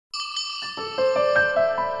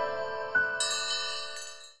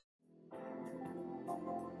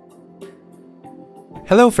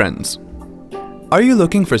Hello friends! Are you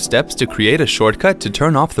looking for steps to create a shortcut to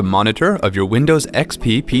turn off the monitor of your Windows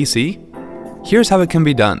XP PC? Here's how it can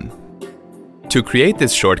be done. To create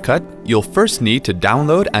this shortcut, you'll first need to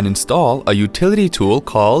download and install a utility tool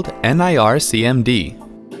called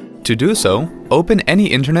NIRCMD. To do so, open any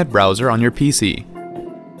internet browser on your PC.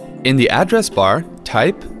 In the address bar,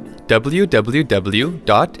 type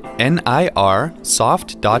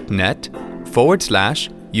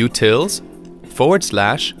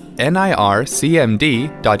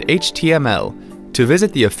to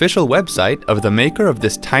visit the official website of the maker of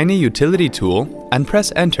this tiny utility tool and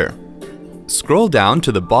press enter. Scroll down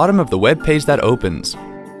to the bottom of the web page that opens.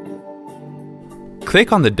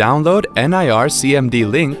 Click on the Download NIRCMD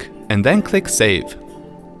link and then click Save.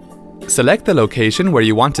 Select the location where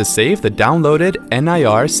you want to save the downloaded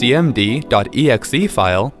nircmd.exe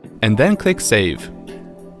file and then click Save.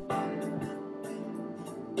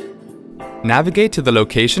 Navigate to the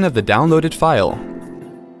location of the downloaded file.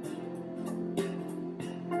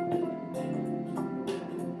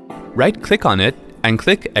 Right-click on it and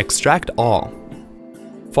click Extract All.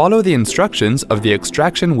 Follow the instructions of the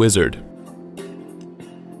extraction wizard.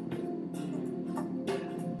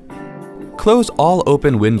 Close all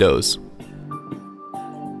open windows.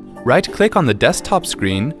 Right-click on the desktop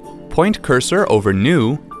screen, point cursor over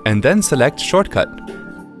New, and then select Shortcut.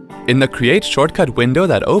 In the Create Shortcut window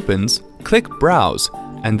that opens, click Browse,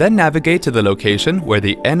 and then navigate to the location where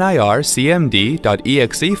the nircmd.exe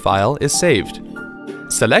file is saved.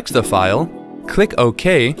 Select the file, click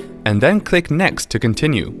OK, and then click Next to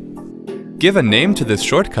continue. Give a name to this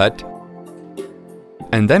shortcut,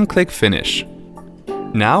 and then click Finish.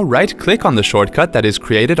 Now right-click on the shortcut that is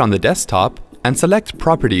created on the desktop and select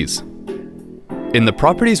Properties. In the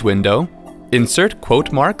Properties window, insert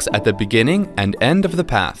quote marks at the beginning and end of the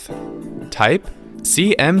path. Type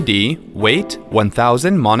CMD Wait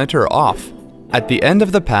 1000 Monitor Off at the end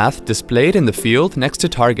of the path displayed in the field next to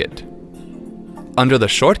Target. Under the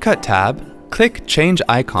Shortcut tab, click Change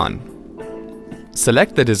Icon.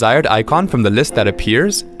 Select the desired icon from the list that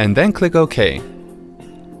appears and then click OK.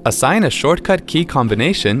 Assign a shortcut key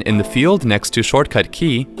combination in the field next to Shortcut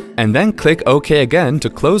Key and then click OK again to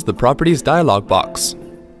close the Properties dialog box.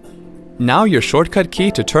 Now your shortcut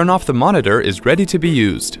key to turn off the monitor is ready to be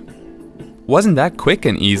used. Wasn't that quick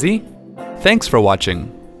and easy? Thanks for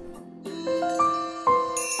watching.